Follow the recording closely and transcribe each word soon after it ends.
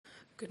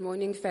Good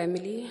morning,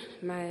 family.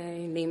 My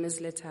name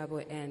is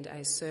Letabo, and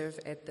I serve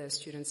at the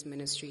Students'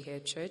 Ministry here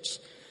at church,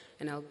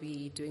 and I'll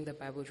be doing the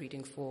Bible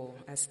reading for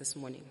us this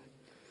morning.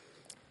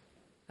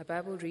 Our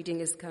Bible reading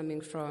is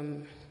coming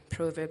from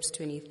Proverbs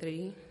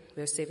 23,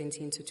 verse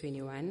 17 to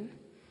 21,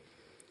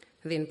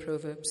 then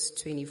Proverbs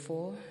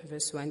 24,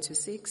 verse 1 to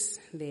 6,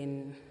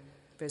 then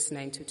verse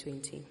 9 to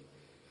 20.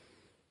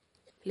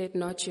 Let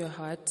not your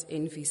heart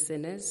envy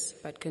sinners,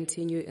 but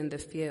continue in the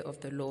fear of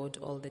the Lord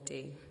all the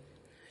day.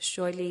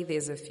 Surely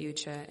there's a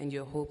future, and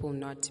your hope will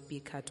not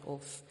be cut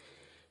off.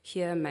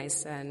 Hear, my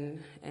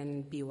son,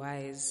 and be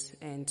wise,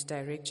 and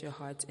direct your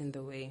heart in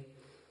the way.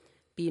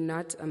 Be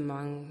not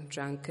among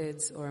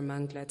drunkards or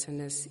among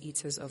gluttonous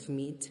eaters of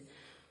meat,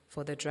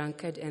 for the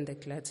drunkard and the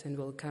glutton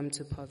will come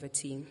to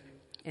poverty,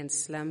 and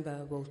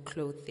slumber will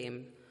clothe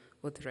them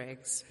with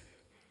rags.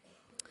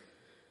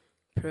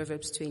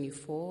 Proverbs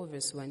 24,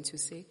 verse 1 to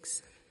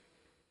 6.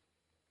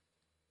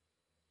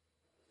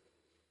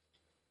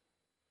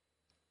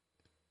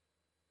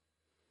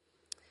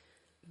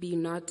 Be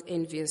not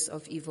envious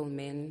of evil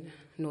men,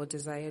 nor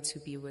desire to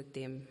be with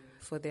them,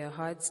 for their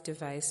hearts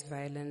devise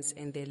violence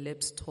and their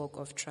lips talk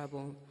of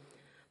trouble.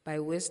 By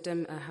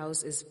wisdom a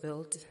house is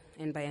built,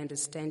 and by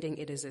understanding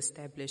it is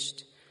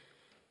established.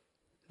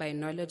 By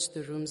knowledge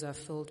the rooms are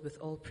filled with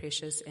all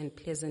precious and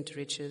pleasant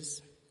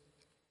riches.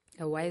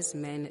 A wise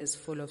man is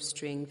full of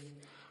strength,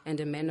 and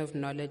a man of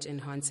knowledge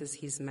enhances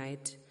his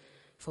might.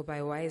 For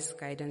by wise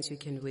guidance you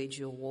can wage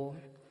your war,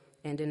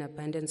 and in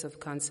abundance of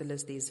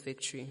counselors there is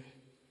victory.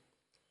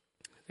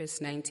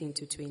 Verse 19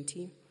 to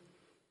 20.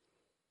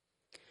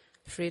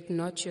 Fret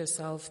not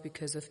yourself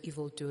because of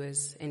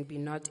evildoers, and be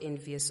not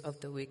envious of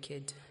the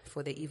wicked,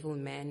 for the evil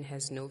man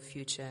has no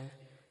future.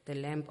 The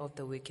lamp of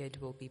the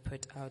wicked will be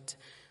put out.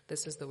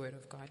 This is the word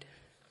of God.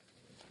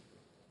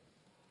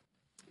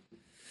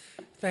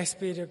 Thanks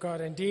be to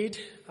God indeed.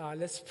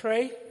 Let's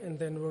pray, and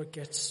then we'll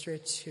get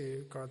straight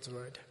to God's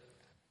word.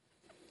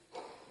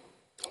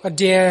 Our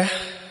dear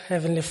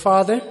Heavenly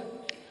Father,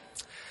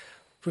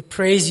 we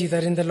praise you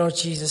that in the Lord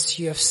Jesus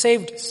you have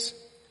saved us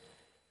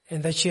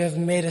and that you have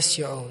made us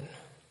your own.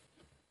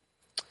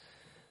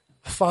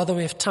 Father,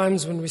 we have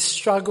times when we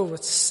struggle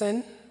with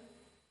sin,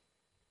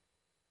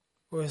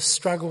 we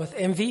struggle with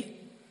envy.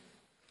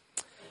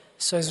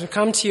 So as we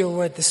come to your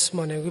word this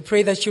morning, we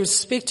pray that you would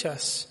speak to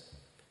us,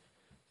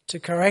 to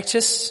correct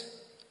us,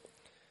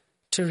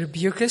 to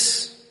rebuke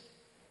us,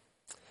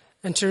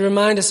 and to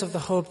remind us of the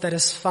hope that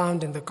is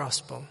found in the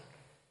gospel.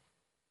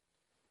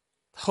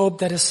 Hope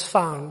that is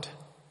found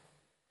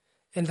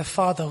in the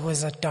Father who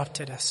has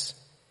adopted us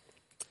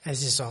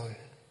as his own.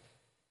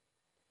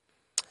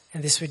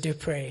 And this we do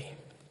pray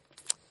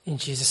in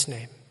Jesus'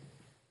 name.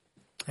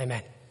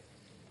 Amen.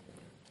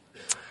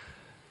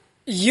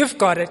 You've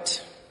got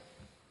it.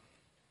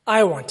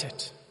 I want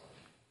it.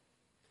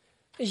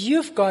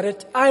 You've got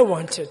it. I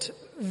want it.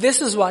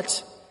 This is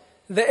what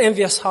the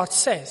envious heart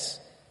says.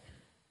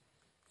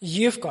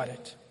 You've got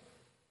it.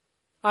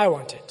 I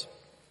want it.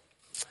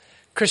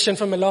 Christian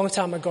from a long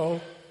time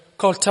ago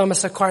called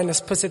Thomas Aquinas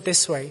puts it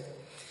this way.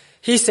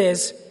 He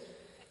says,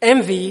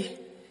 envy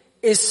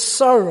is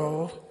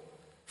sorrow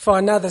for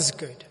another's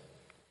good.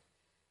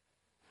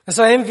 And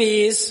so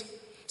envy is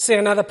seeing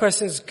another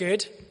person's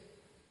good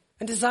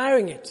and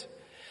desiring it.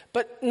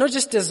 But not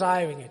just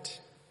desiring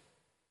it,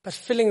 but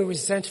feeling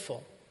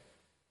resentful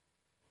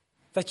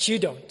that you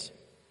don't,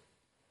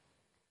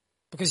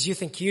 because you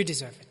think you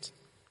deserve it.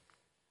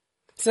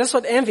 So that's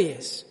what envy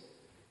is.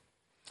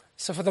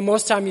 So for the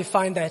most time you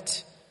find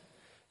that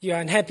you're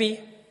unhappy,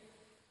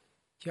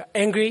 you're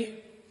angry,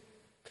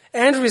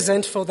 and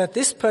resentful that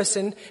this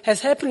person has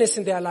happiness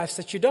in their lives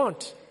that you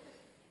don't.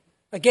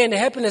 Again, a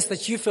happiness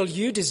that you feel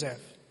you deserve.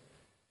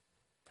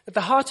 At the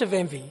heart of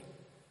envy,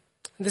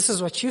 this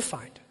is what you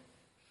find.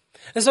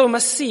 And so we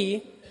must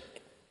see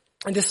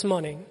this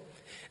morning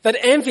that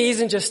envy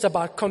isn't just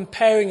about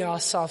comparing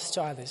ourselves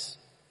to others,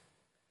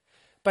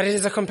 but it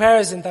is a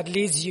comparison that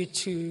leads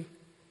you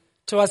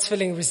towards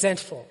feeling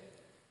resentful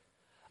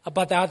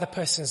about the other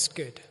person's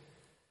good.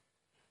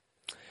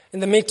 In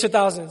the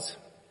mid-2000s,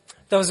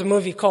 there was a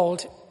movie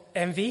called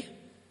Envy.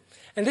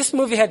 And this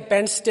movie had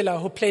Ben Stiller,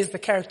 who plays the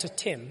character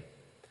Tim,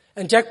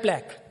 and Jack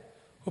Black,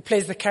 who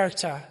plays the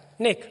character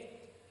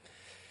Nick.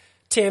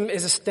 Tim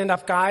is a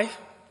stand-up guy,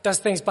 does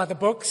things by the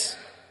books,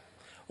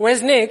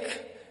 whereas Nick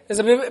is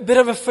a bit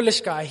of a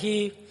foolish guy.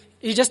 He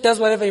just does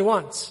whatever he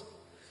wants.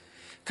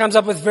 Comes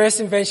up with various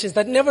inventions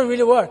that never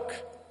really work.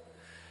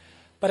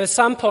 But at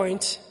some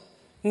point,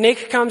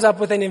 Nick comes up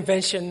with an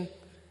invention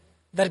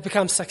that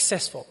becomes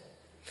successful.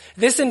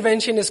 This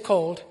invention is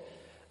called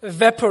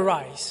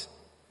Vaporize.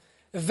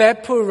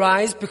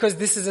 Vaporize because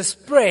this is a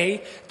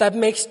spray that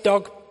makes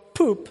dog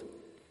poop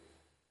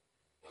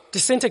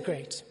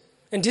disintegrate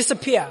and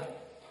disappear.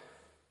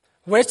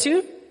 Where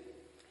to?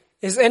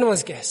 Is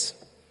anyone's guess.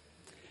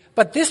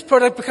 But this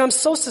product becomes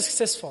so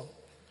successful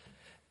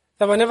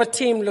that whenever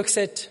Tim looks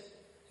at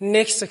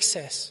Nick's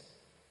success,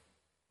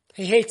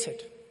 he hates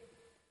it.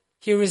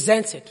 He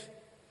resents it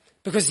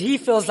because he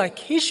feels like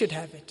he should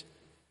have it.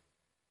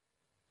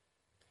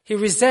 He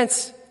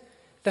resents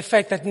the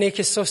fact that Nick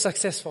is so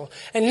successful.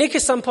 And Nick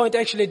at some point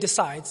actually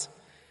decides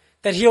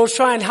that he'll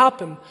try and help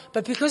him.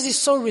 But because he's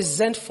so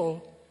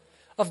resentful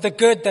of the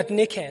good that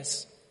Nick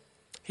has,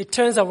 he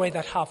turns away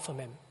that help from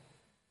him.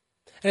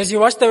 And as you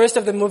watch the rest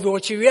of the movie,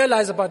 what you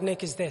realize about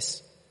Nick is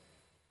this.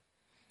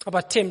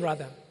 About Tim,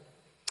 rather.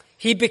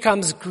 He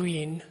becomes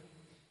green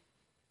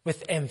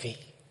with envy.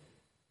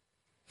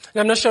 And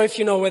I'm not sure if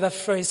you know where that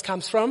phrase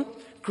comes from,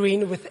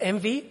 green with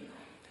envy.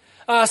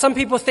 Some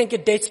people think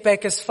it dates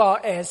back as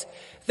far as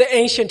the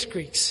ancient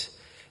Greeks.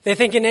 They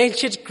think in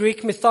ancient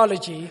Greek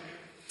mythology,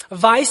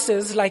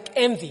 vices like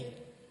envy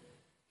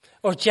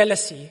or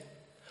jealousy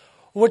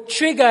would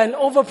trigger an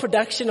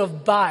overproduction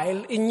of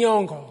bile in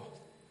nyongo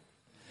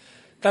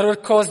that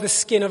would cause the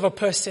skin of a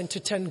person to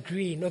turn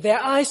green or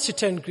their eyes to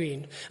turn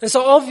green. And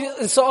so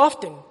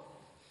often,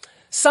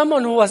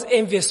 someone who was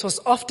envious was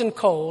often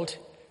called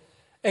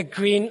a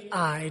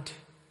green-eyed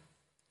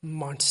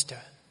monster.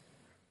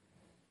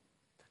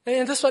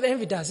 And that's what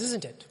envy does,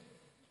 isn't it?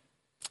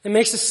 It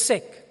makes us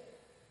sick.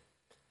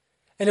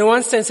 And in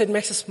one sense, it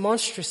makes us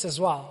monstrous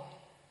as well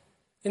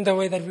in the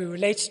way that we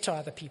relate to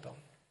other people.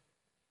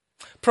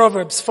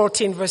 Proverbs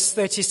 14 verse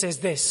 30 says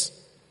this,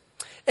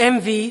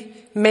 envy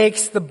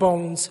makes the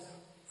bones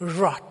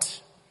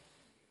rot.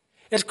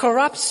 It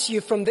corrupts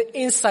you from the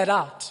inside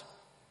out.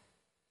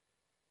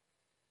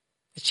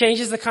 It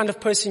changes the kind of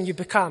person you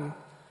become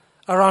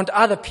around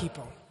other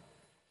people.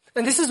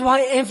 And this is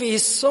why envy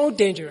is so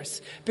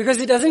dangerous, because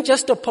it doesn't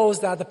just oppose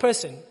the other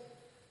person,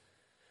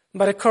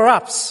 but it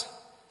corrupts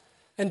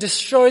and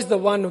destroys the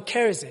one who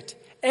carries it.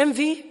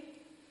 Envy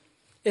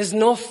is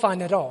no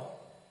fun at all.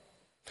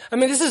 I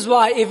mean, this is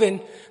why even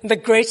the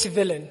great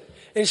villain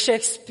in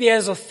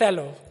Shakespeare's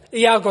Othello,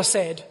 Iago,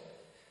 said,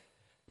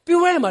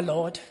 beware, my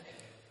lord,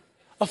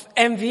 of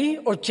envy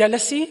or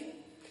jealousy.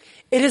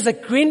 It is a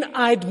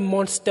green-eyed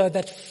monster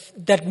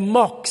that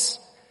mocks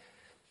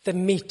the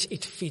meat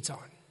it feeds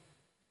on.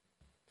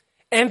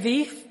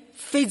 Envy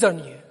feeds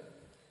on you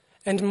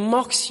and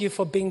mocks you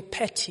for being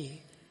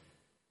petty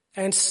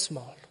and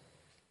small.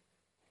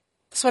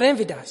 That's what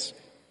envy does.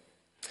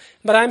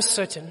 But I'm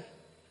certain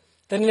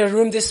that in a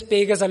room this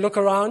big, as I look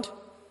around,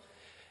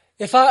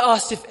 if I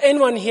asked if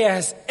anyone here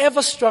has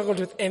ever struggled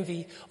with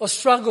envy or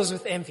struggles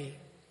with envy,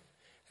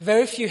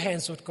 very few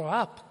hands would go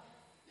up.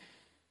 I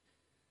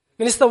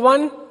mean, it's the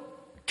one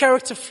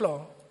character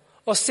flaw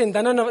or sin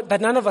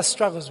that none of us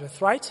struggles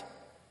with, right?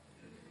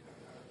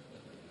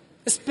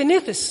 It's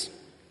beneath us.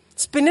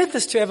 It's beneath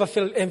us to ever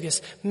feel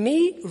envious.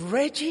 Me,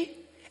 Reggie,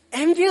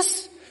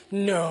 envious?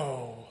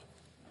 No.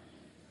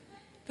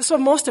 That's what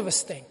most of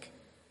us think.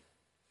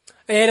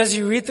 And yet as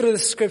you read through the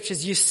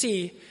scriptures, you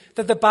see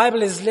that the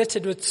Bible is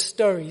littered with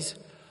stories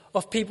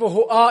of people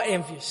who are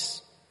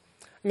envious.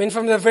 I mean,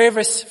 from the very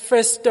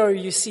first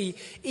story, you see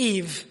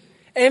Eve,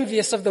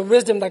 envious of the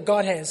wisdom that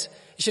God has.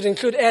 You should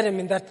include Adam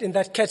in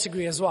that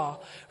category as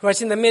well.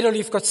 Right in the middle,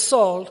 you've got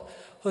Saul,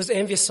 who's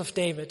envious of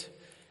David.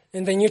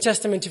 In the New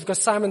Testament, you've got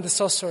Simon the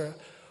sorcerer,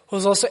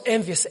 who's also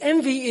envious.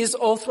 Envy is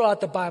all throughout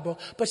the Bible.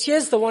 But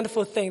here's the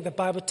wonderful thing the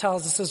Bible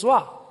tells us as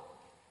well.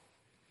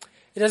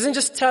 It doesn't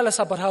just tell us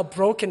about how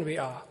broken we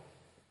are.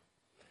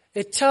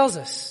 It tells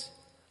us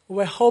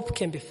where hope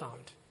can be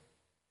found.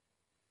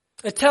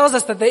 It tells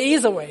us that there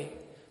is a way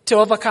to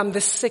overcome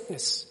this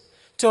sickness,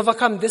 to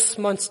overcome this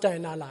monster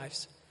in our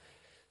lives,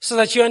 so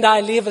that you and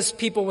I live as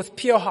people with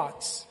pure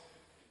hearts,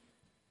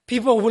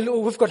 people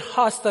who've got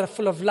hearts that are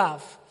full of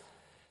love,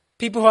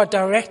 people who are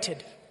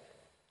directed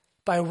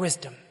by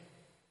wisdom.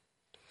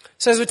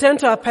 So as we turn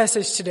to our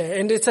passage today,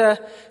 and it's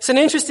an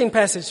interesting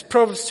passage,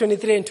 Proverbs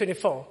 23 and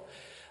 24.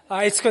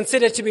 It's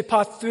considered to be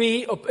part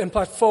 3 and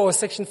part 4,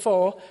 section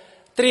 4,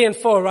 3 and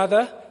 4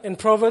 rather, in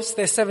Proverbs.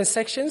 There's 7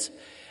 sections.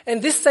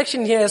 And this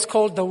section here is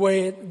called the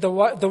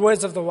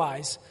words of the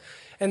wise.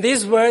 And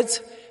these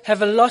words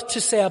have a lot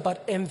to say about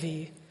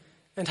envy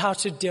and how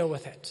to deal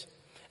with it,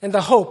 and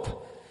the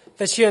hope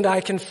that you and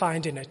I can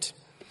find in it.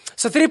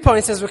 So 3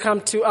 points as we come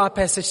to our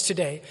passage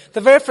today.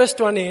 The very first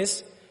one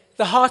is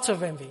the heart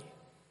of envy.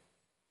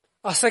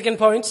 Our second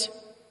point,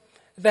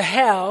 the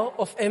hell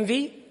of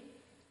envy.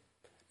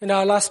 And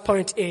our last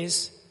point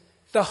is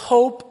the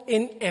hope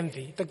in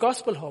envy, the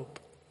gospel hope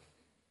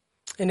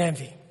in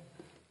envy.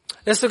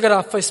 Let's look at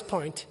our first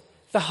point,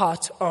 the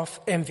heart of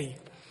envy.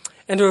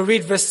 And we'll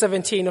read verse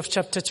 17 of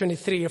chapter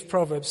 23 of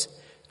Proverbs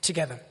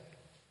together.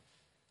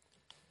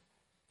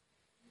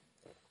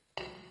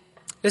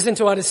 Listen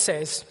to what it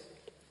says.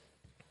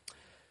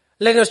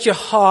 Let not your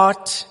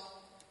heart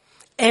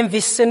envy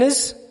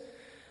sinners,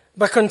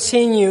 but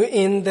continue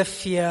in the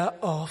fear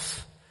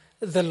of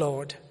the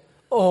Lord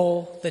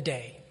all the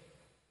day.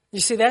 You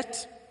see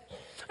that?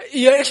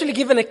 You're actually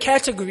given a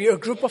category, a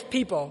group of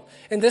people,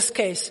 in this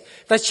case,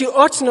 that you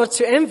ought not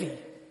to envy.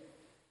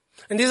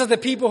 And these are the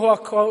people who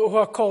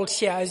are called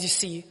here, as you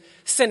see,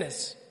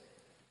 sinners.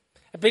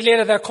 A bit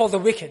later they're called the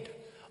wicked,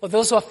 or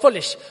those who are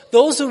foolish,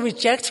 those who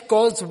reject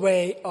God's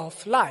way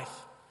of life.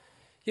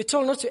 You're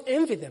told not to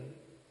envy them.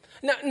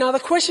 Now the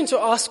question to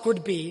ask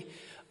would be,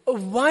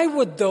 why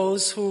would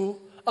those who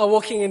are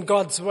walking in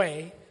God's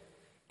way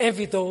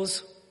envy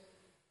those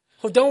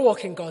who don't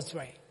walk in God's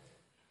way?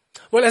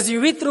 Well, as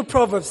you read through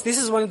Proverbs, this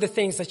is one of the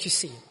things that you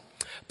see.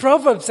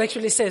 Proverbs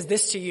actually says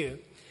this to you.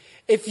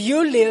 If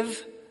you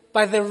live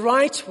by the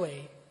right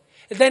way,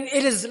 then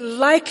it is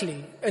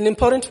likely, an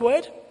important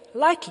word,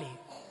 likely,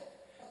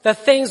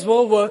 that things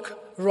will work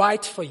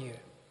right for you.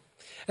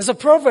 And so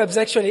Proverbs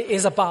actually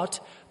is about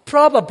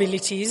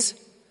probabilities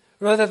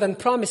rather than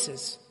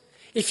promises.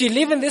 If you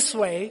live in this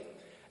way,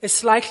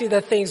 it's likely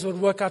that things would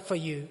work out for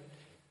you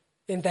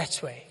in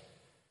that way.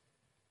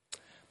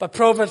 But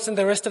Proverbs and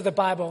the rest of the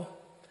Bible,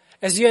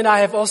 as you and I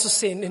have also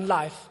seen in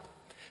life,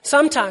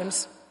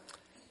 sometimes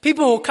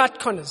people who cut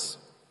corners,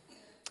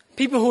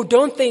 people who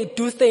don't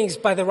do things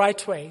by the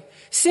right way,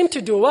 seem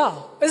to do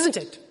well, isn't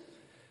it?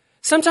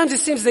 Sometimes it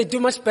seems they do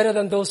much better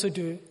than those who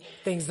do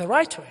things the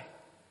right way.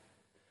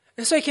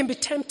 And so it can be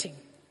tempting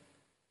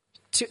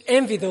to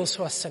envy those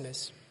who are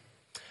sinners.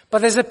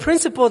 But there's a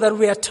principle that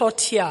we are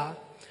taught here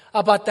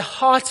about the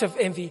heart of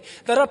envy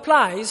that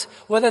applies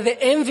whether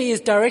the envy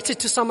is directed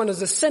to someone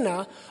who's a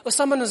sinner or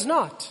someone who's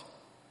not.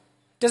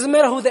 Doesn't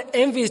matter who the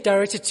envy is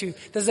directed to.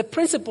 There's a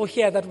principle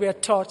here that we are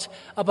taught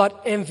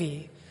about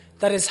envy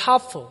that is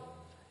helpful.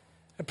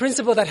 A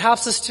principle that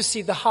helps us to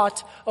see the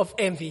heart of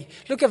envy.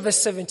 Look at verse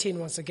 17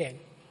 once again.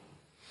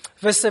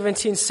 Verse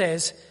 17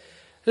 says,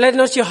 "Let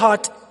not your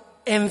heart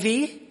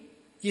envy."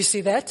 You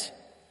see that?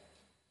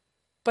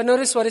 But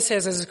notice what it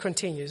says as it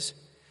continues.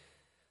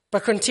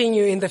 "But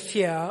continue in the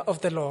fear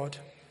of the Lord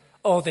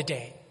all the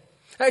day."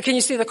 Can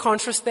you see the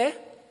contrast there?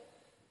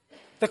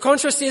 The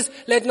contrast is,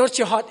 let not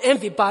your heart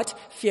envy, but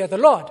fear the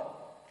Lord.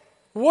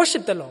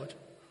 Worship the Lord.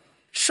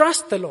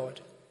 Trust the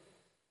Lord.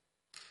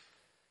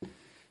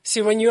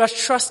 See, when you are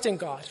trusting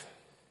God,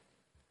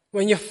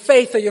 when your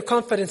faith or your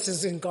confidence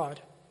is in God,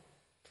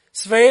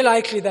 it's very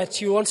likely that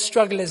you won't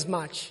struggle as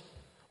much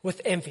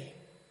with envy.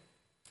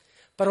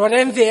 But what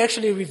envy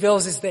actually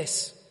reveals is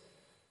this.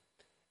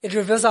 It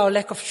reveals our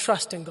lack of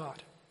trust in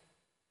God,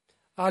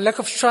 our lack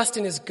of trust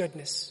in His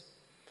goodness,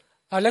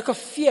 our lack of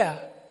fear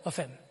of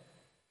Him.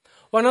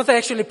 One author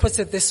actually puts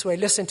it this way.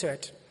 Listen to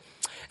it.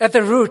 At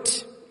the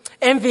root,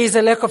 envy is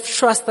a lack of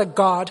trust that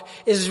God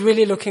is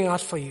really looking out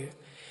for you,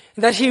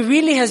 that He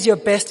really has your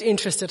best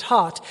interest at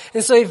heart.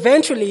 And so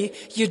eventually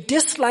you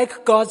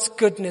dislike God's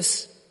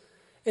goodness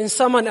in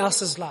someone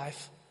else's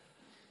life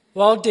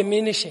while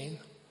diminishing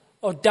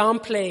or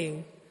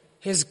downplaying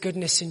His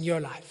goodness in your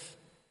life.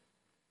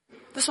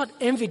 That's what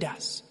envy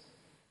does.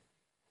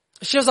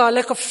 It shows our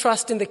lack of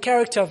trust in the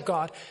character of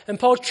God. And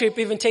Paul Tripp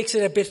even takes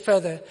it a bit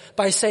further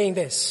by saying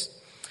this.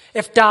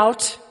 If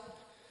doubt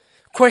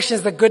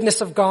questions the goodness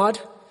of God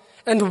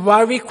and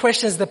worry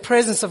questions the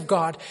presence of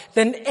God,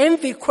 then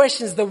envy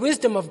questions the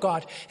wisdom of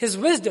God, His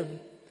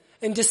wisdom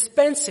in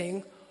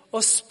dispensing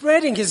or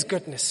spreading His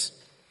goodness.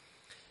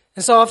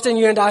 And so often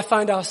you and I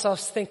find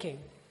ourselves thinking,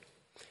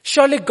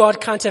 surely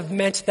God can't have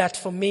meant that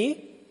for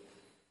me.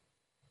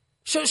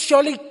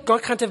 Surely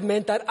God can't have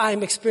meant that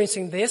I'm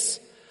experiencing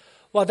this,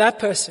 while that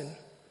person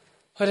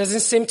who doesn't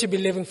seem to be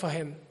living for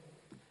Him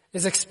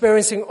is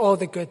experiencing all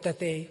the good that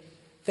they're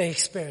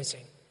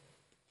experiencing.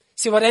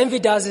 See, what envy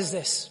does is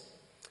this.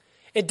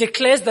 It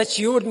declares that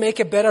you would make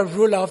a better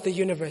ruler of the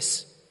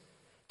universe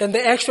than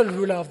the actual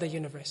ruler of the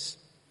universe.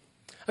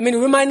 I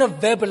mean, we might not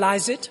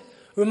verbalize it,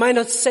 we might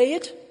not say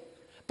it,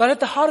 but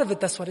at the heart of it,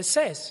 that's what it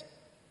says.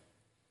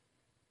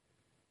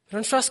 You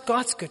don't trust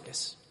God's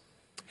goodness,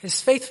 His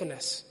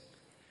faithfulness.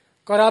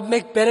 God, I'll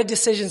make better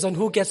decisions on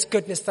who gets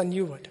goodness than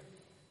you would.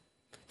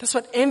 That's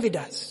what envy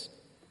does.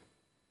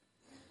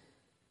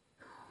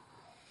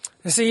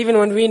 And so even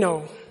when we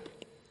know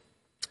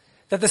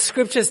that the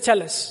scriptures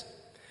tell us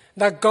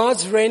that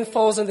God's rain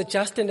falls on the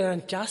just and the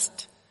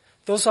unjust,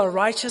 those who are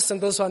righteous and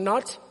those who are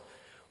not,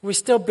 we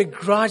still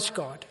begrudge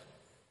God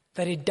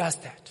that He does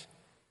that.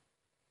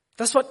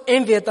 That's what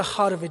envy at the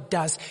heart of it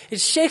does.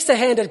 It shakes a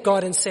hand at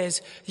God and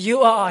says,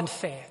 you are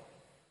unfair.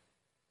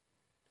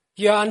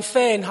 You are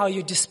unfair in how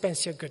you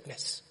dispense your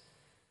goodness.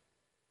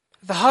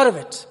 At the heart of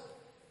it,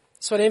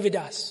 that's what envy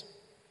does.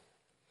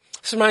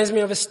 This reminds me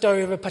of a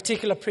story of a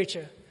particular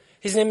preacher.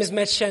 His name is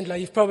Matt Chandler.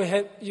 You've probably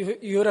heard,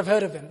 you would have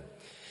heard of him.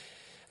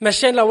 Matt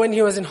Chandler, when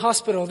he was in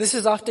hospital, this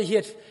is after he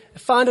had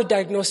found a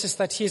diagnosis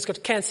that he's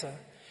got cancer.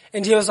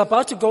 And he was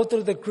about to go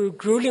through the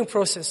grueling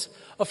process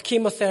of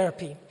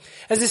chemotherapy.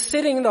 As he's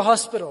sitting in the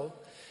hospital,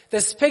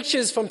 there's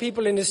pictures from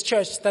people in his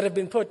church that have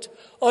been put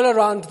all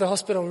around the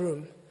hospital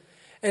room.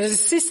 And as he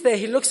sits there,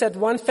 he looks at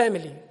one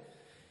family.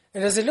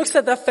 And as he looks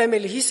at that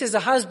family, he sees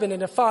a husband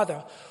and a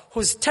father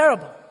who's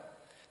terrible.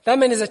 That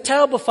man is a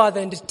terrible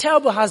father and a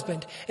terrible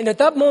husband. And at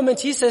that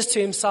moment, he says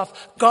to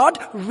himself, God,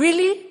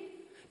 really?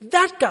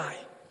 That guy?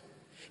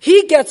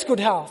 He gets good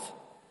health,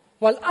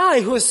 while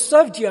I, who has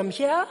served you, am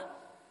here?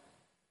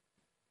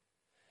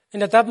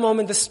 And at that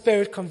moment, the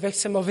Spirit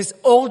convicts him of his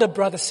older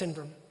brother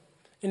syndrome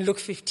in Luke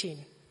 15.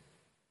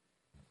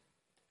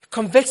 It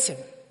convicts him.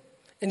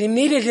 And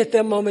immediately at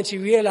that moment, he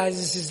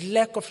realizes his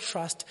lack of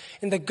trust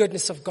in the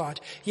goodness of God.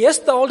 Yes,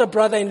 the older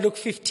brother in Luke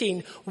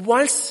 15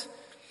 wants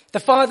the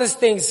father's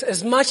things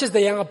as much as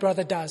the younger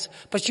brother does.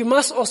 But you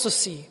must also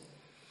see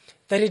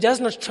that he does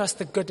not trust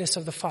the goodness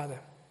of the Father.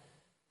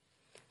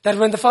 That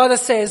when the Father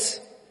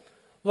says,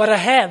 what I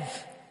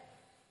have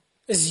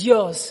is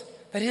yours,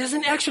 that he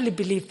doesn't actually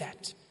believe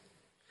that.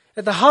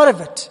 At the heart of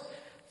it,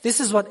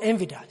 this is what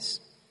envy does.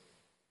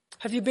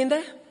 Have you been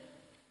there?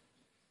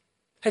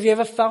 Have you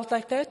ever felt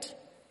like that?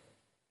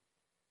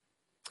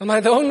 Am I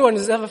the only one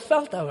who's ever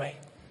felt that way?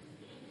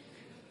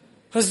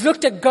 Who's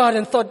looked at God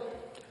and thought,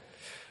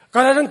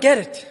 God, I don't get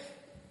it.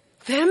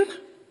 Them?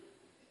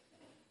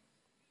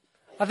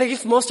 I think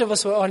if most of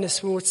us were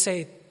honest, we would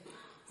say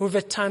we've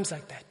had times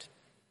like that.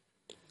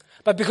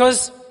 But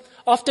because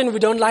often we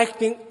don't like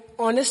being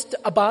honest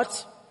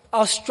about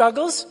our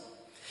struggles,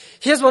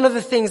 here's one of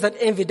the things that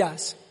envy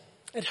does.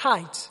 It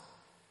hides.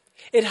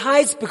 It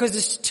hides because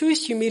it's too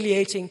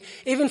humiliating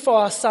even for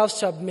ourselves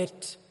to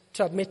admit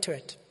to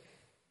it.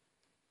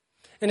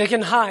 And it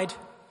can hide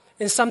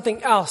in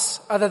something else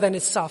other than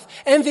itself.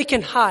 Envy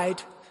can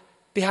hide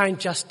behind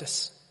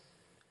justice.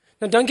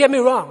 Now don't get me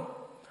wrong.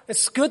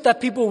 It's good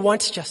that people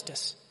want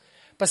justice.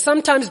 But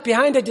sometimes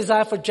behind a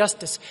desire for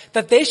justice,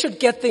 that they should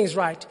get things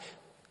right,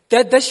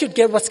 that they should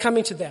get what's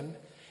coming to them,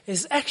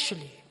 is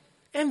actually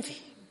envy.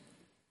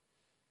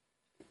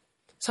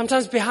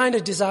 Sometimes behind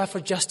a desire for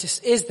justice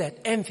is that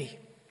envy.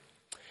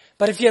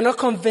 But if you're not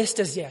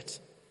convinced as yet,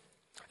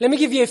 let me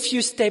give you a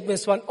few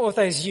statements one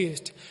author has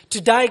used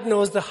to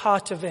diagnose the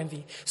heart of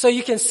envy so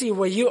you can see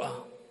where you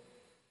are.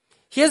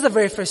 Here's the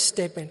very first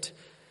statement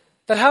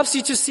that helps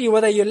you to see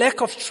whether your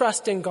lack of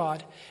trust in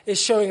God is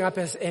showing up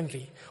as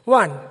envy.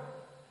 1,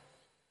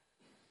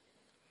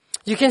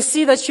 you can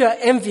see that you are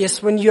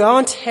envious when you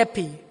aren't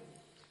happy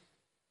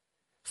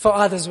for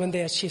others when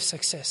they achieve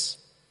success.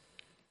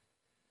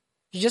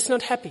 You're just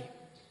not happy.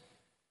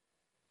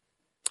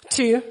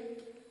 2,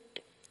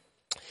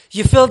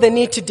 you feel the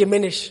need to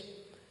diminish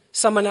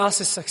someone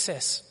else's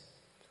success.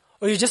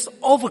 Or you're just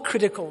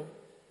overcritical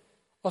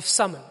of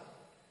someone.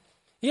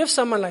 You have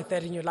someone like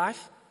that in your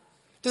life.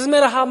 Doesn't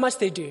matter how much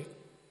they do.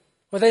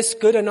 Whether it's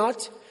good or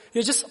not,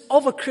 you're just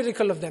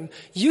overcritical of them.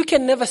 You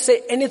can never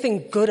say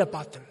anything good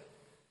about them.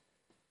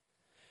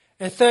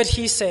 And 3rd,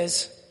 he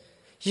says,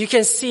 you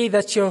can see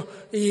that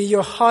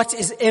your heart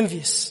is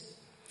envious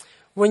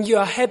when you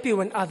are happy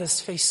when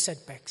others face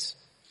setbacks.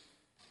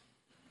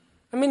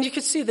 I mean, you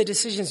could see the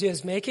decisions he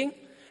was making.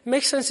 It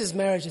makes sense his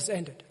marriage has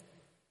ended.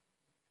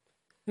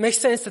 It makes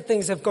sense that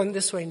things have gone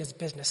this way in his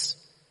business.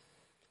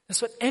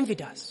 That's what envy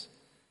does.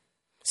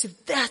 See,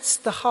 that's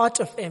the heart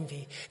of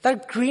envy.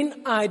 That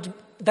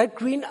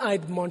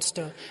green-eyed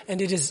monster, and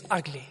it is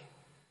ugly.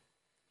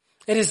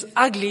 It is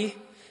ugly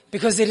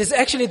because it is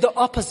actually the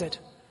opposite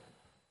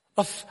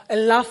of a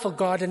love for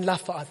God and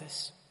love for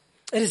others.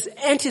 It is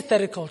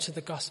antithetical to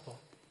the gospel.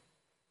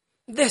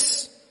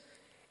 This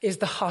is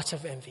the heart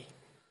of envy.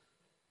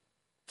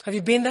 Have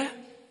you been there?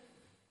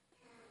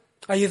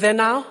 Are you there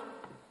now?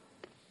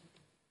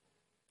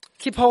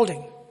 Keep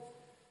holding.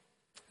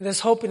 There's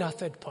hope in our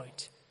 3rd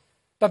point.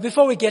 But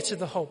before we get to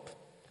the hope,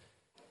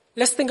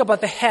 let's think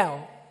about the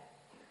hell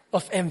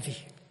of envy,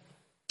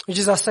 which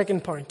is our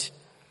 2nd point.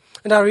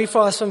 And I'll read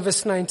for us from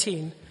verse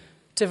 19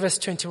 to verse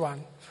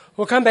 21.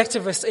 We'll come back to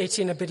verse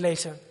 18 a bit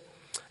later.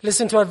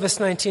 Listen to what verse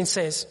 19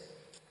 says.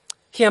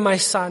 Hear, my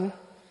son,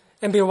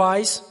 and be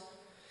wise,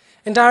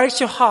 and direct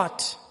your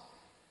heart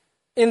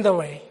in the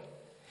way.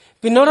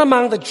 Be not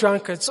among the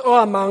drunkards or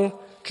among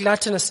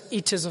gluttonous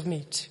eaters of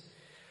meat.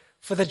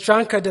 For the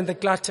drunkard and the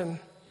glutton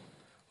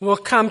will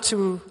come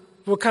to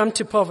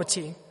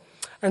poverty,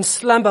 and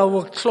slumber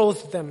will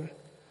clothe them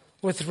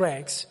with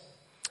rags.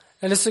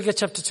 And let's look at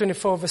chapter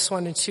 24, verse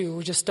 1 and 2.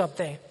 We'll just stop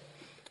there.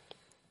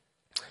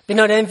 Be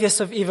not envious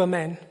of evil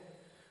men,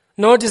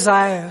 nor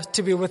desire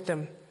to be with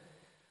them.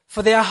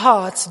 For their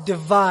hearts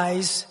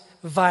devise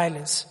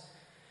violence,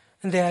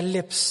 and their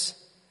lips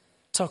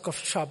talk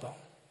of trouble.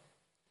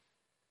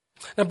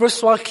 Now,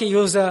 Bruce Waltke,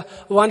 who's a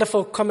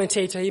wonderful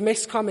commentator, he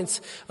makes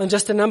comments on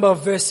just a number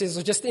of verses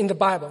or just in the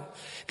Bible.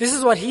 This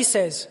is what he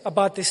says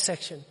about this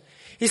section.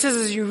 He says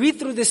as you read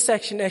through this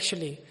section,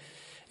 actually,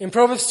 in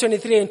Proverbs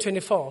 23 and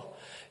 24,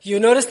 you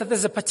notice that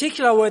there's a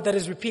particular word that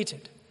is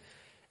repeated.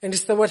 And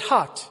it's the word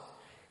heart.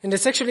 And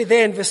it's actually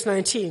there in verse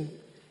 19,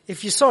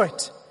 if you saw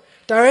it.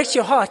 Direct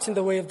your heart in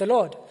the way of the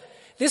Lord.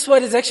 This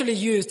word is actually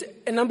used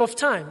a number of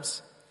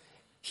times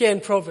here in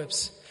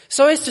Proverbs.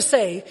 So as to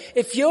say,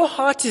 if your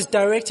heart is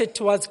directed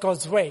towards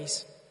God's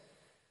ways,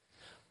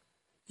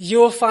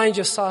 you'll find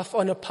yourself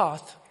on a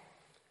path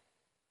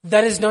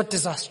that is not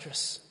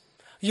disastrous.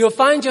 You'll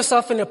find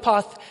yourself in a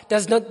path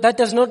that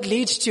does not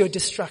lead to your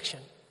destruction.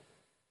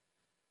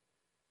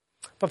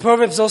 But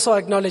Proverbs also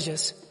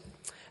acknowledges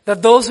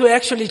that those who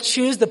actually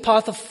choose the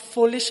path of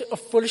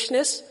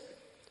foolishness,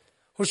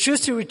 who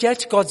choose to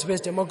reject God's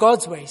wisdom or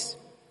God's ways,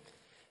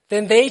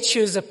 then they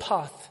choose a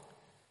path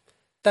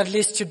that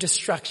leads to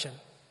destruction.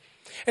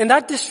 And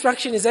that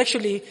destruction is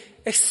actually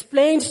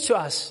explained to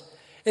us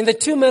in the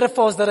 2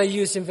 metaphors that are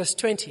used in verse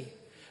 20.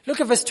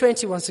 Look at verse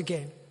 20 once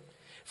again.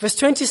 Verse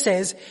 20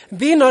 says,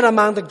 be not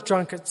among the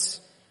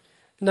drunkards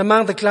and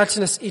among the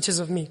gluttonous eaters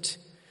of meat.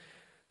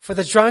 For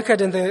the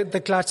drunkard and the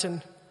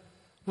glutton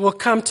will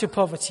come to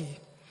poverty,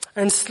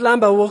 and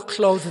slumber will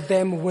clothe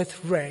them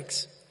with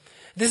rags.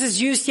 This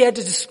is used here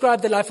to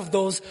describe the life of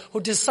those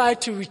who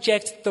decide to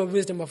reject the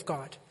wisdom of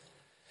God.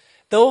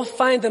 They will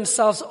find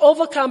themselves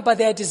overcome by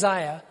their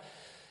desire,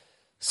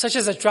 such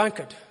as a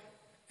drunkard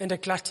and a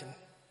glutton.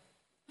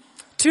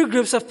 Two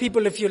groups of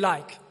people, if you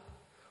like,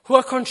 who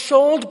are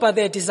controlled by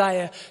their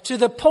desire to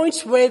the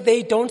point where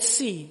they don't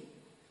see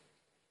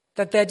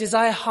that their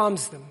desire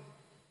harms them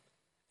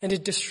and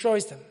it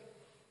destroys them.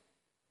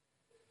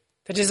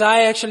 The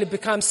desire actually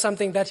becomes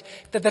something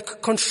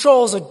that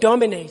controls or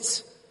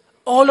dominates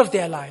all of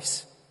their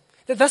lives.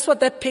 That's what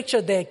that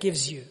picture there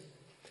gives you.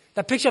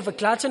 The picture of a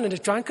glutton and a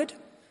drunkard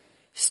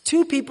is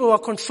two people who are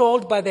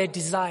controlled by their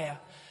desire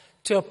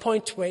to a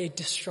point where it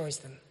destroys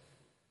them.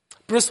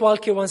 Bruce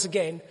Waltke once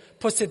again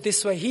puts it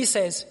this way. He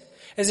says,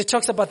 as he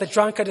talks about the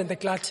drunkard and the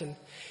glutton,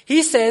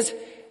 he says,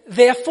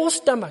 their full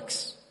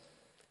stomachs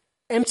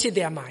empty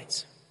their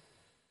minds.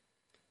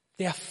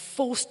 Their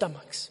full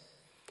stomachs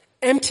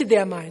empty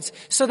their minds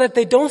so that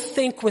they don't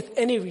think with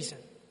any reason.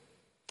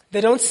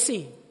 They don't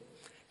see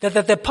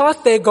that the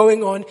path they're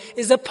going on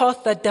is a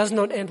path that does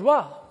not end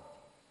well.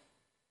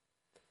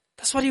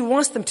 That's what he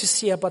wants them to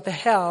see about the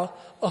hell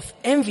of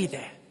envy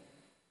there.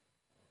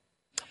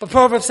 But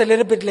Proverbs a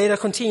little bit later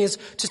continues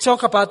to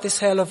talk about this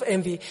hell of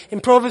envy. In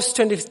Proverbs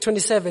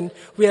 27,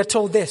 we are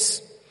told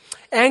this: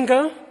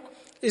 anger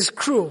is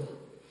cruel,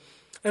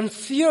 and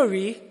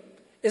fury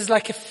is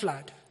like a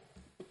flood.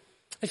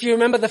 If you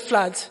remember the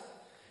floods,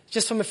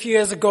 just from a few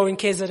years ago in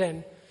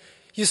KZN,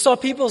 you saw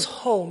people's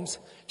homes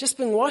just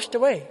being washed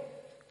away,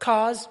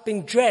 cars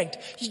being dragged.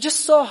 You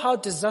just saw how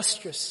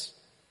disastrous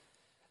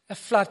a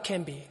flood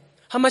can be,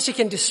 how much it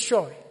can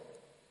destroy.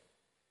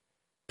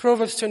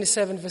 Proverbs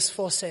 27 verse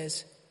 4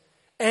 says,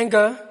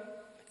 anger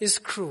is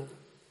cruel,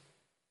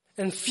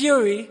 and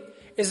fury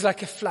is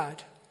like a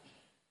flood,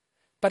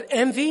 but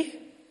envy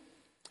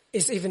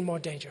is even more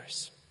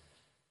dangerous.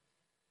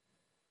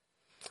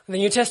 The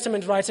New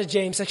Testament writer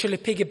James actually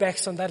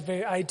piggybacks on that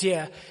very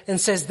idea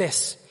and says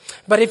this: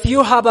 but if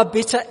you harbor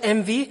bitter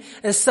envy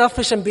and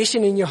selfish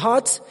ambition in your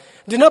hearts,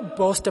 do not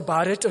boast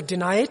about it or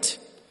deny it.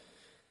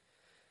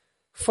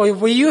 For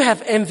where you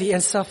have envy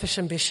and selfish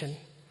ambition,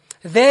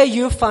 there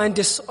you find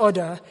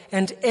disorder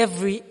and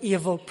every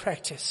evil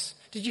practice.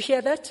 Did you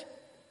hear that?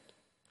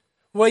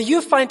 Where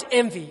you find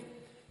envy,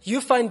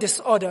 you find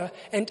disorder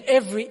and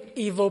every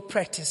evil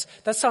practice.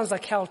 That sounds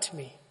like hell to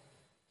me,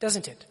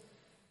 doesn't it?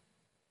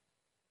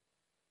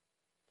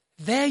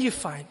 There you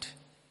find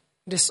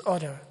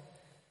disorder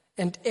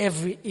and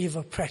every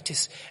evil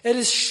practice. It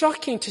is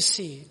shocking to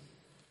see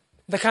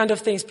the kind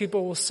of things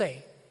people will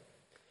say,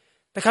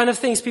 the kind of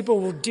things people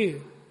will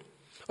do,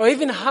 or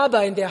even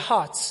harbor in their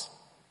hearts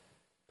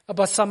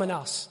about someone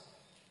else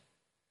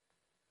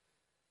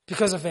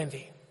because of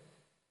envy.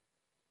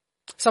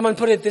 Someone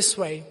put it this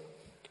way: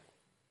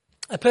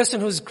 a person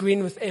who's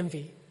green with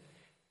envy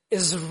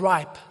is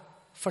ripe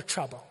for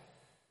trouble.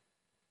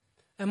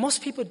 And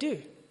most people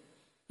do.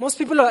 Most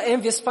people who are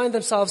envious find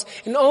themselves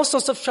in all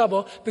sorts of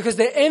trouble because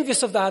they're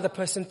envious of the other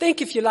person.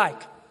 Think, if you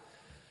like,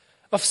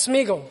 of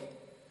Smeagol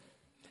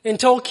in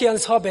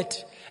Tolkien's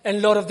Hobbit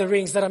and Lord of the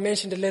Rings that I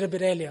mentioned a little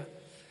bit earlier.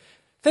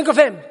 Think of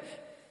him.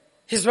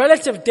 His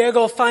relative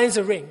Dergol finds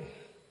a ring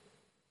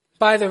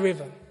by the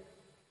river.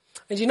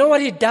 And you know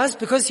what he does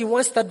because he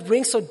wants that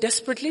ring so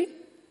desperately?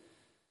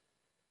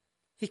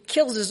 He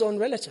kills his own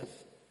relative.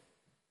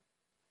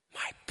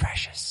 My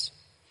precious.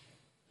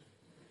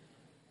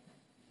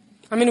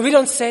 I mean, we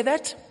don't say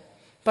that,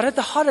 but at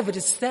the heart of it,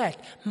 it's that.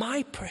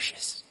 My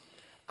precious.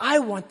 I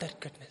want that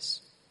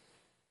goodness.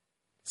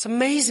 It's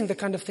amazing the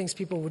kind of things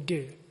people would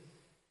do.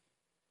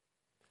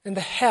 And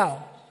the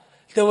hell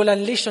they will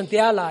unleash on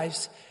their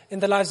lives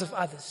and the lives of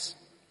others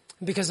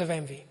because of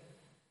envy.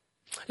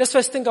 Let's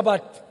first think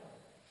about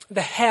the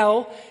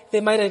hell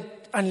they might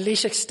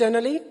unleash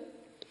externally.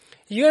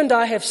 You and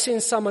I have seen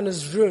someone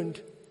who's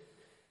ruined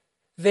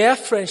their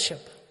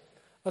friendship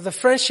or the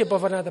friendship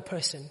of another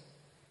person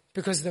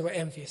because they were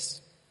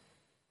envious.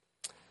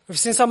 We've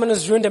seen someone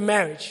who's ruined a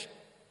marriage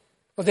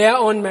or their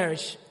own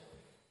marriage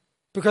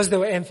because they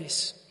were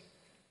envious.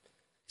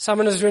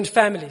 Someone who's ruined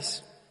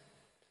families.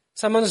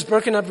 Someone who's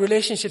broken up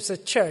relationships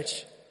at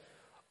church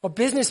or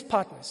business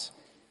partners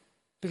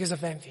because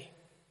of envy.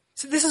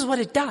 So this is what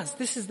it does.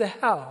 This is the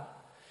hell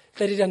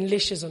that it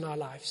unleashes on our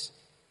lives.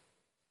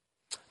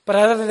 But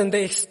other than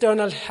the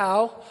external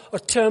hell or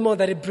turmoil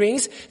that it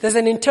brings, there's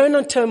an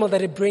internal turmoil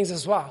that it brings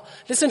as well.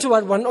 Listen to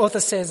what one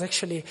author says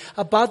actually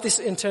about this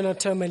internal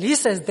turmoil. He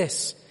says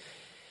this: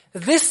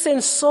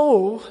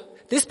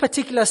 this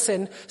particular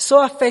sin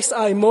so affects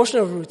our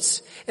emotional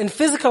roots and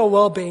physical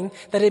well-being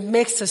that it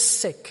makes us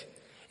sick.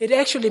 It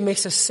actually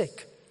makes us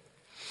sick.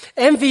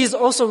 Envy is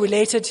also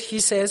related, she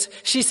says,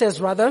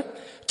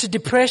 to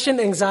depression,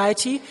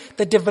 anxiety,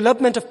 the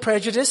development of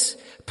prejudice,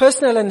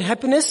 personal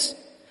unhappiness.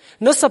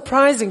 Not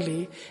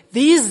surprisingly,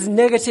 these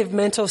negative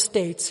mental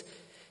states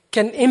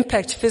can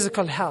impact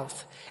physical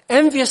health.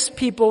 Envious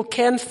people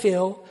can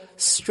feel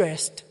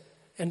stressed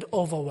and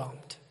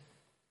overwhelmed.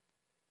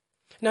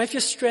 Now, if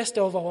you're stressed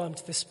or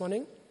overwhelmed this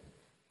morning,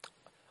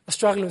 or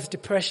struggling with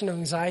depression or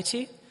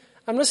anxiety,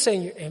 I'm not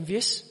saying you're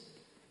envious,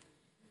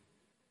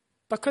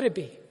 but could it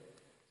be?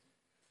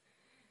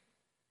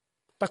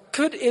 But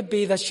could it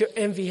be that your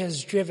envy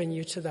has driven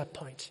you to that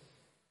point?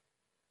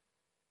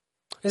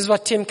 This is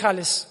what Tim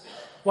Callis,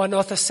 one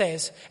author,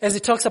 says as he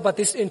talks about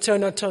this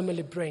internal turmoil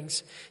it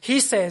brings. He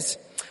says,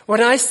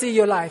 when I see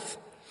your life,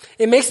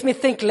 it makes me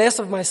think less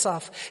of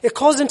myself. It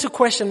calls into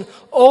question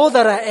all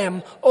that I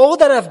am, all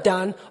that I've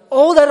done,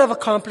 all that I've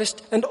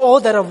accomplished, and all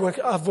that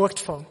I've worked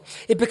for.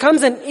 It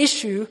becomes an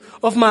issue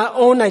of my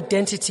own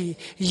identity.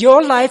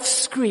 Your life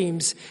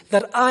screams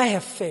that I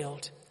have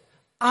failed.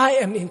 I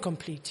am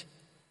incomplete.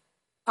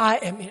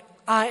 I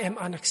am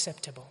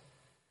unacceptable.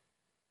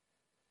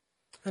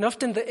 And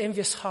often the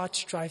envious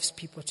heart drives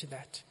people to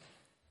that,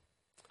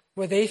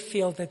 where they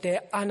feel that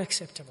they're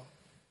unacceptable.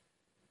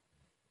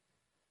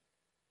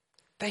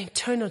 The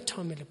internal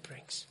turmoil it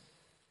brings.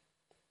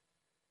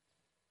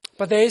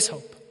 But there is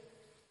hope.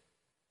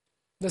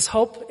 There's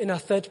hope in our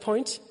third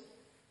point.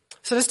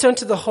 So let's turn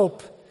to the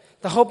hope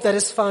that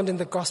is found in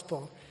the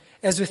gospel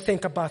as we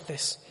think about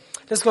this.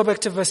 Let's go back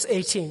to verse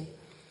 18.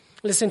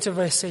 Listen to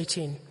verse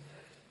 18.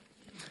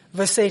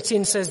 Verse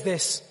 18 says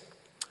this.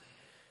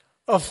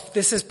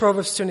 This is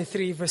Proverbs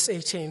 23, verse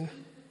 18.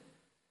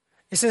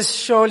 It says,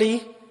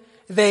 surely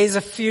there is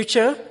a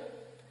future,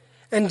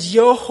 and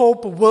your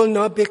hope will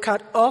not be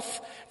cut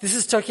off. This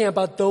is talking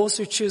about those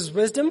who choose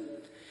wisdom,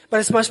 but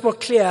it's much more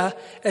clear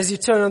as you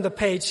turn on the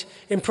page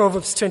in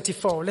Proverbs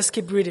 24. Let's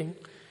keep reading.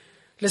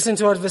 Listen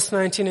to what verse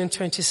 19 and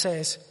 20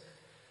 says.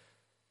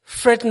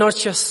 Fret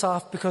not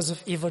yourself because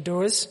of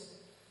evildoers,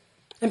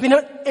 and be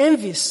not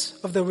envious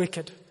of the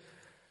wicked,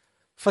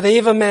 for the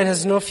evil man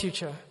has no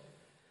future.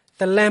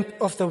 The lamp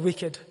of the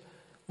wicked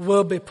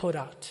will be put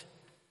out.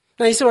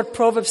 Now you see what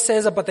Proverbs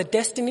says about the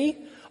destiny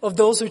of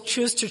those who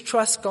choose to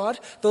trust God,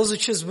 those who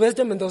choose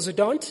wisdom and those who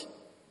don't.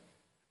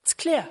 It's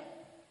clear.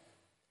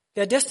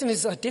 Their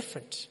destinies are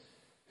different.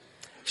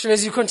 So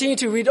as you continue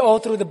to read all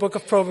through the book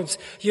of Proverbs,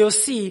 you'll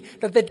see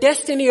that the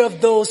destiny of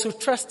those who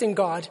trust in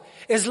God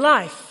is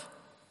life.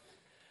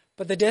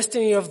 But the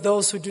destiny of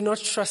those who do not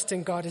trust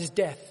in God is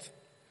death.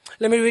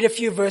 Let me read a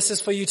few verses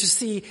for you to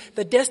see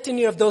the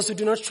destiny of those who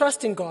do not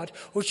trust in God,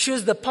 who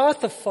choose the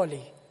path of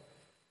folly.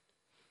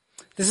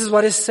 This is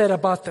what is said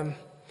about them.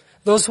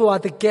 Those who are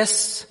the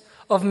guests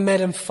of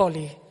Madam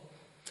Folly.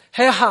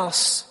 Her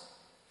house,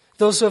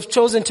 those who have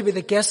chosen to be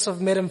the guests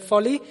of Madam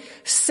Folly,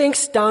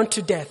 sinks down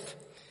to death,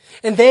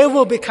 and they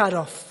will be cut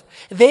off.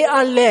 They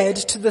are led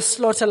to the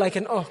slaughter like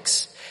an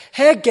ox.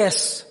 Her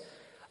guests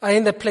are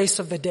in the place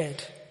of the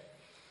dead.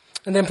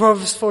 And then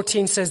Proverbs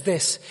 14 says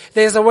this,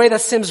 there is a way that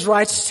seems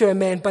right to a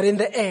man, but in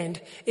the end,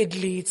 it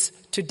leads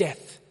to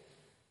death.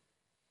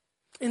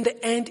 In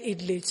the end,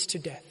 it leads to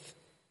death.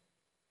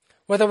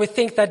 Whether we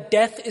think that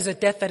death is a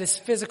death that is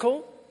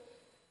physical,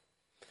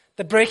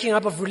 the breaking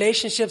up of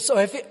relationships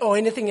or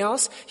anything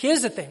else,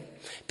 here's the thing.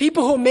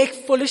 People who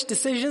make foolish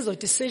decisions or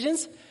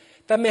decisions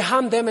that may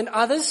harm them and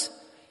others,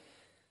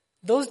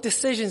 those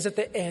decisions at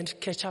the end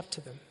catch up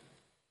to them.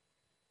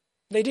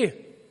 They do.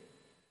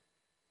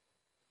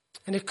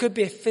 And it could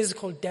be a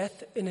physical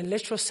death in a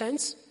literal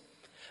sense.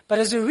 But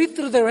as we read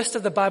through the rest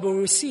of the Bible,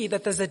 we see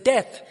that there's a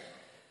death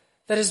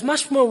that is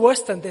much more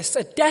worse than this,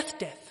 a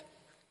death.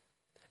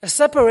 A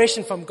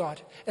separation from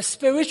God, a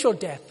spiritual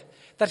death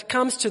that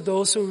comes to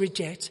those who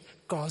reject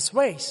God's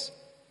ways.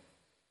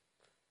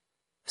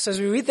 So as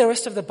we read the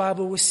rest of the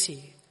Bible, we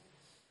see,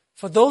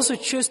 for those who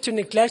choose to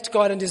neglect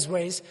God and His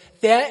ways,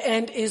 their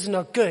end is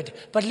not good.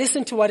 But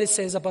listen to what it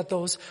says about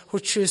those who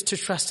choose to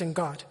trust in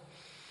God,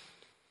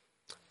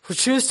 who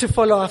choose to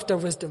follow after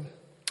wisdom.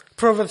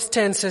 Proverbs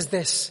 10 says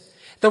this,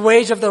 the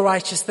wage of the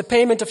righteous, the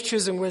payment of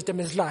choosing wisdom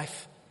is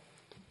life.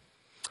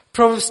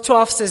 Proverbs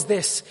 12 says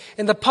this,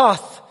 in the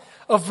path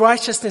of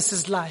righteousness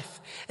is life,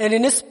 and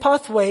in His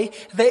pathway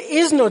there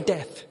is no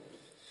death.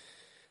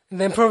 And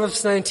then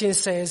Proverbs 19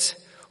 says,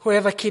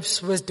 whoever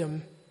keeps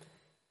wisdom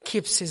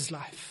keeps his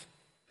life.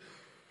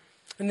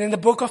 And in the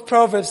book of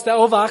Proverbs, the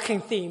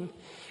overarching theme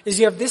is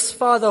you have this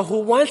father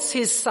who wants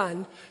his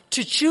son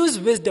to choose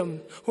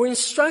wisdom, who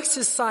instructs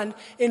his son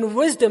in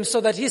wisdom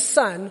so that his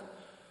son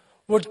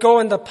would go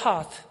on the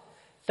path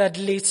that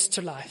leads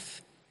to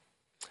life.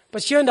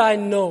 But you and I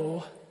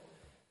know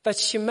that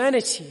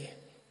humanity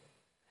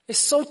is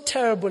so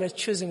terrible at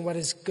choosing what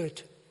is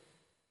good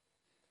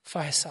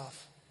for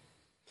herself.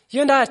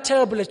 You and I are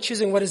terrible at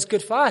choosing what is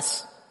good for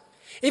us.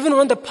 Even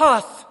when the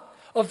path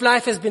of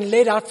life has been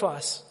laid out for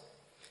us,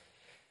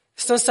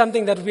 it's not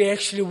something that we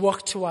actually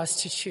walk towards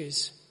to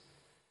choose.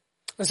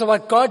 And so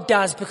what God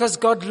does, because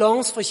God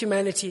longs for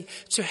humanity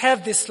to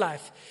have this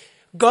life,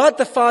 God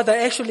the Father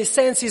actually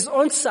sends His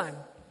own Son,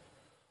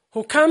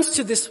 who comes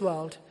to this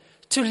world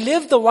to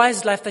live the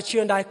wise life that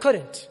you and I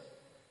couldn't.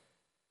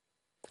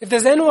 If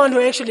there's anyone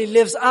who actually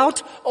lives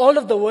out all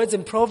of the words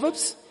in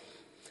Proverbs,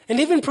 and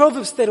even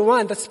Proverbs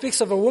 31 that speaks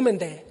of a woman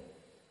there,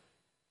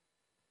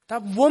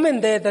 that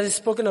woman there that is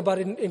spoken about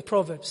in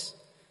Proverbs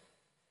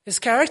is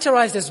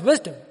characterized as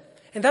wisdom.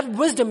 And that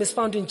wisdom is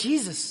found in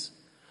Jesus,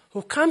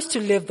 who comes to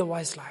live the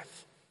wise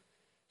life.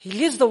 He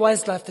lives the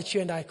wise life that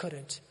you and I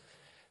couldn't.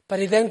 But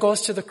he then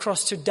goes to the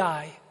cross to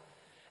die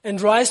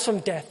and rise from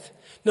death,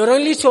 not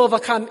only to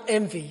overcome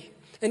envy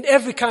and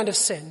every kind of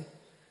sin,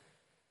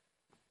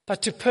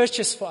 but to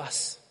purchase for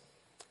us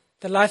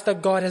the life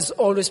that God has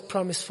always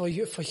promised for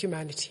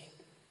humanity.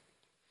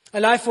 A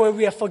life where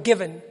we are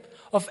forgiven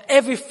of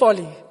every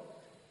folly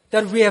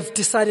that we have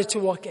decided to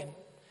walk in.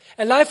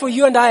 A life where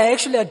you and I are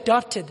actually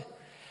adopted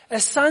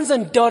as sons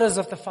and daughters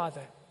of the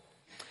Father.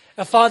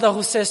 A Father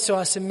who says to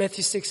us in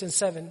Matthew 6 and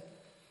 7,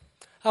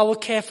 I will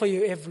care for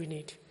your every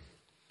need.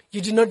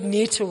 You do not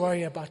need to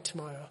worry about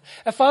tomorrow.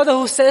 A Father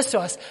who says to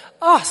us,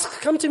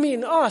 ask, come to me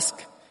and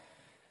ask,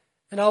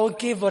 and I will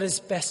give what is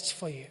best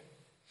for you.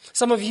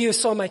 Some of you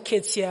saw my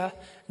kids here,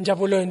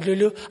 Njabulo and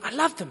Lulu. I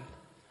love them.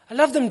 I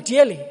love them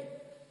dearly.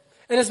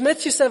 And as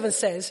Matthew 7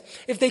 says,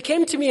 if they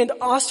came to me and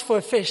asked for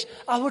a fish,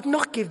 I would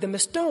not give them a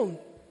stone.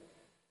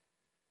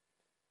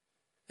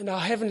 And our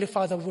Heavenly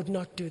Father would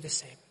not do the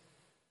same.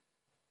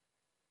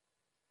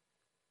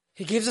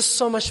 He gives us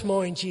so much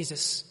more in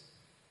Jesus,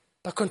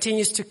 but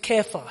continues to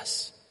care for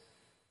us.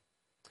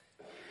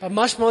 But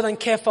much more than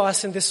care for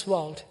us in this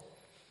world,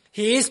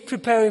 He is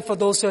preparing for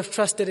those who have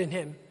trusted in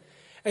Him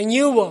a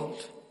new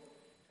world,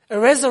 a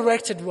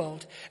resurrected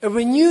world, a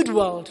renewed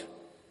world,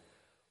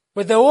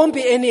 where there won't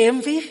be any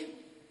envy,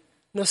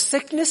 no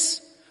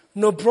sickness,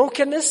 no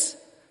brokenness,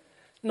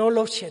 no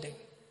load shedding,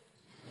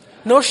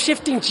 no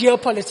shifting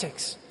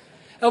geopolitics.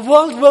 A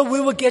world where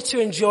we will get to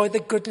enjoy the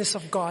goodness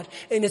of God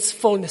in its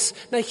fullness.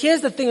 Now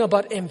here's the thing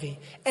about envy.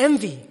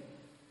 Envy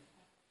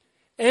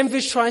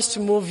tries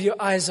to move your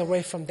eyes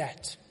away from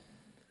that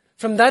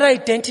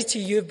identity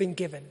you've been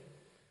given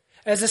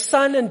as a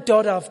son and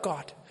daughter of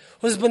God,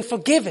 who's been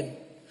forgiven,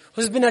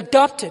 who's been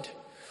adopted,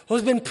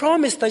 who's been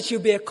promised that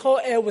you'll be a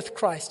co-heir with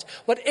Christ.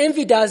 What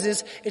envy does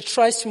is it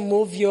tries to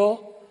move your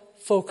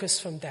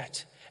focus from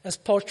that. As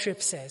Paul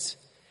Tripp says,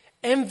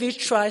 envy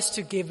tries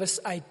to give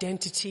us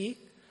identity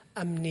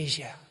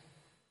amnesia.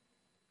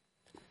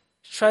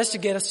 It tries to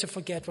get us to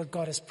forget what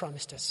God has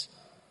promised us.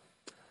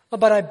 Oh,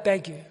 but I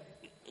beg you,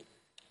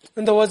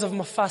 in the words of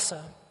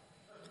Mufasa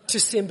to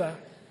Simba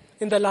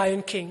in The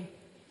Lion King,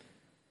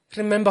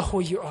 remember who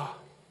you are.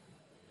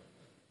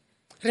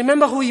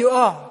 Remember who you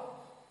are.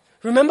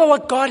 Remember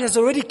what God has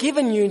already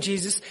given you in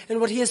Jesus and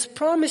what He has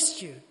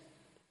promised you.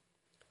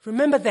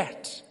 Remember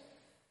that.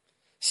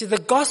 See, the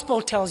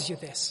gospel tells you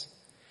this.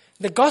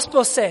 The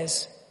gospel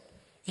says,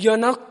 you're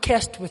not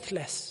cursed with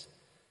less.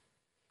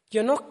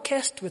 You're not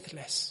cursed with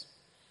less.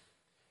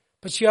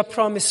 But you are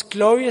promised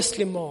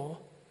gloriously more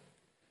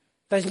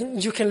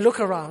that you can look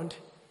around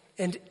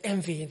and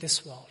envy in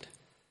this world.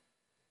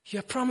 You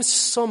are promised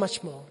so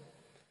much more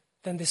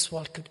than this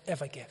world could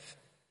ever give.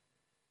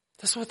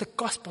 That's what the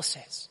gospel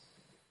says.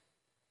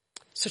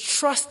 So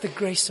trust the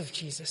grace of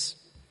Jesus.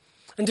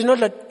 And do not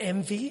let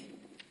envy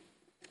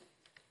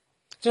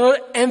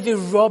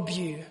rob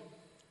you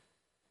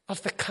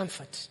of the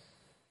comfort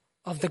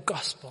of the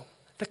gospel,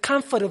 the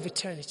comfort of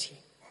eternity.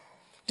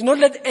 Do not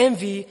let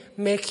envy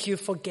make you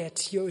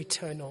forget your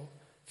eternal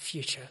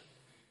future.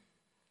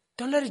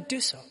 Don't let it do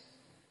so.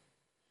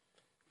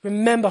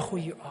 Remember who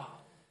you are.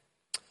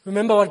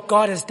 Remember what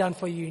God has done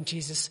for you in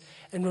Jesus,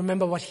 and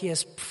remember what He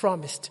has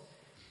promised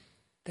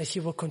that He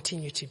will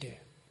continue to do.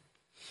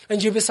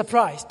 And you'll be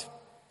surprised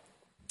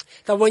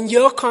that when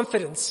your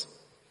confidence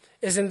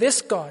is in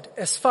this God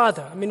as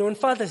Father, on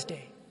Father's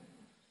Day,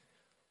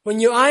 when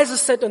your eyes are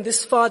set on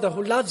this Father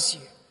who loves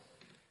you,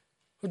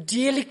 who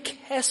dearly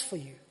cares for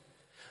you,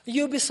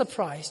 you'll be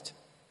surprised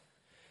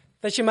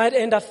that you might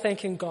end up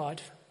thanking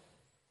God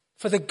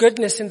for the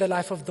goodness in the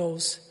life of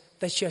those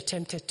that you are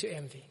tempted to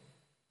envy.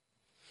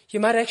 You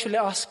might actually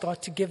ask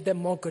God to give them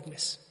more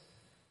goodness.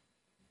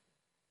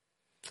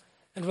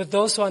 And with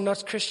those who are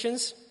not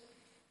Christians,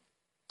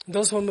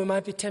 those whom we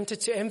might be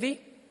tempted to envy,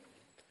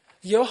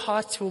 your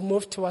heart will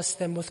move towards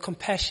them with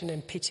compassion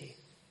and pity.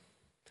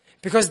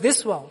 Because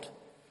this world,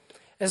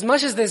 as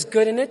much as there's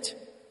good in it,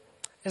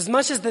 as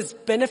much as there's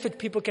benefit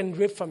people can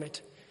reap from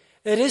it,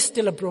 it is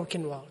still a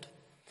broken world.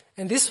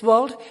 And this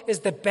world is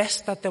the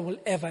best that they will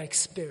ever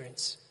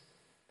experience.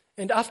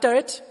 And after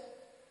it,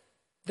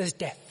 there's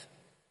death.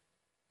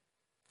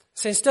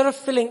 So instead of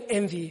feeling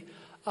envy,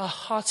 our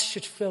hearts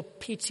should feel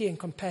pity and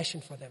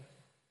compassion for them.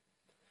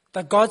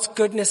 That God's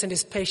goodness and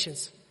His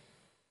patience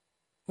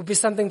will be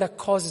something that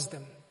causes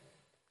them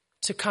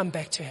to come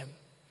back to Him.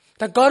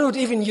 That God would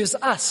even use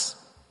us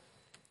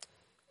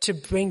to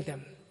bring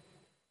them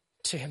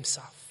to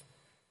Himself.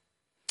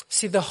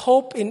 See, the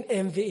hope in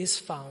envy is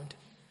found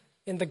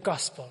in the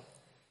gospel,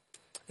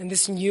 in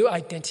this new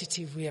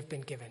identity we have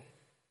been given.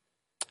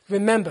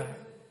 Remember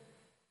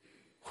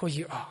who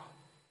you are.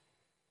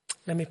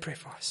 Let me pray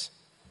for us.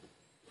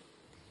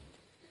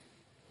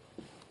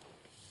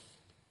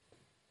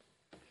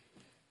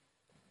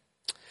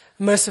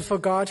 Merciful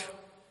God,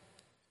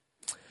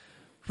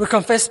 we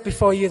confess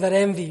before you that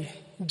envy,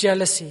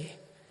 jealousy,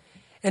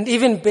 and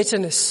even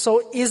bitterness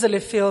so easily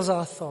fills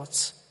our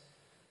thoughts,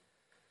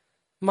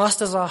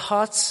 masters our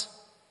hearts,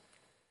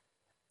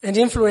 and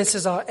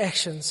influences our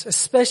actions,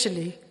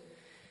 especially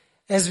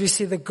as we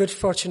see the good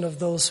fortune of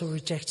those who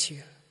reject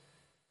you.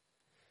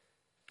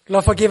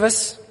 Lord, forgive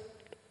us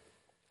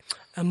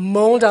and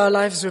mold our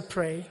lives, we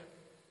pray,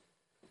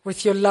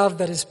 with your love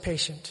that is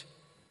patient,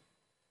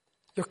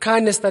 your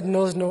kindness that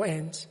knows no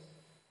end,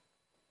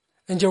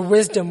 and your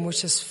wisdom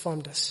which has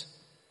formed us.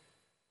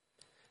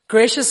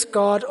 Gracious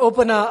God,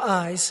 open our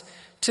eyes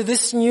to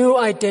this new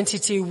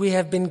identity we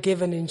have been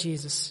given in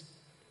Jesus,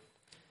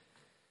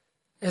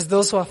 as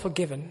those who are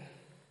forgiven,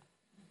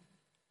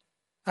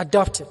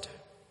 adopted,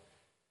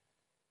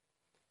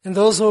 and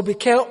those who will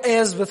become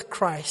heirs with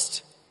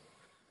Christ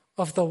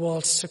of the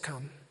worlds to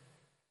come.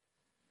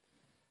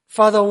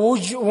 Father,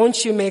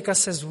 won't you make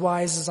us as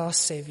wise as our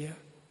Savior,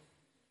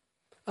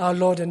 our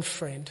Lord and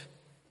friend,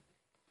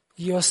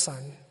 your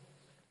Son,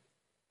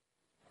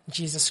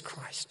 Jesus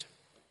Christ.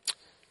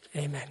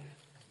 Amen.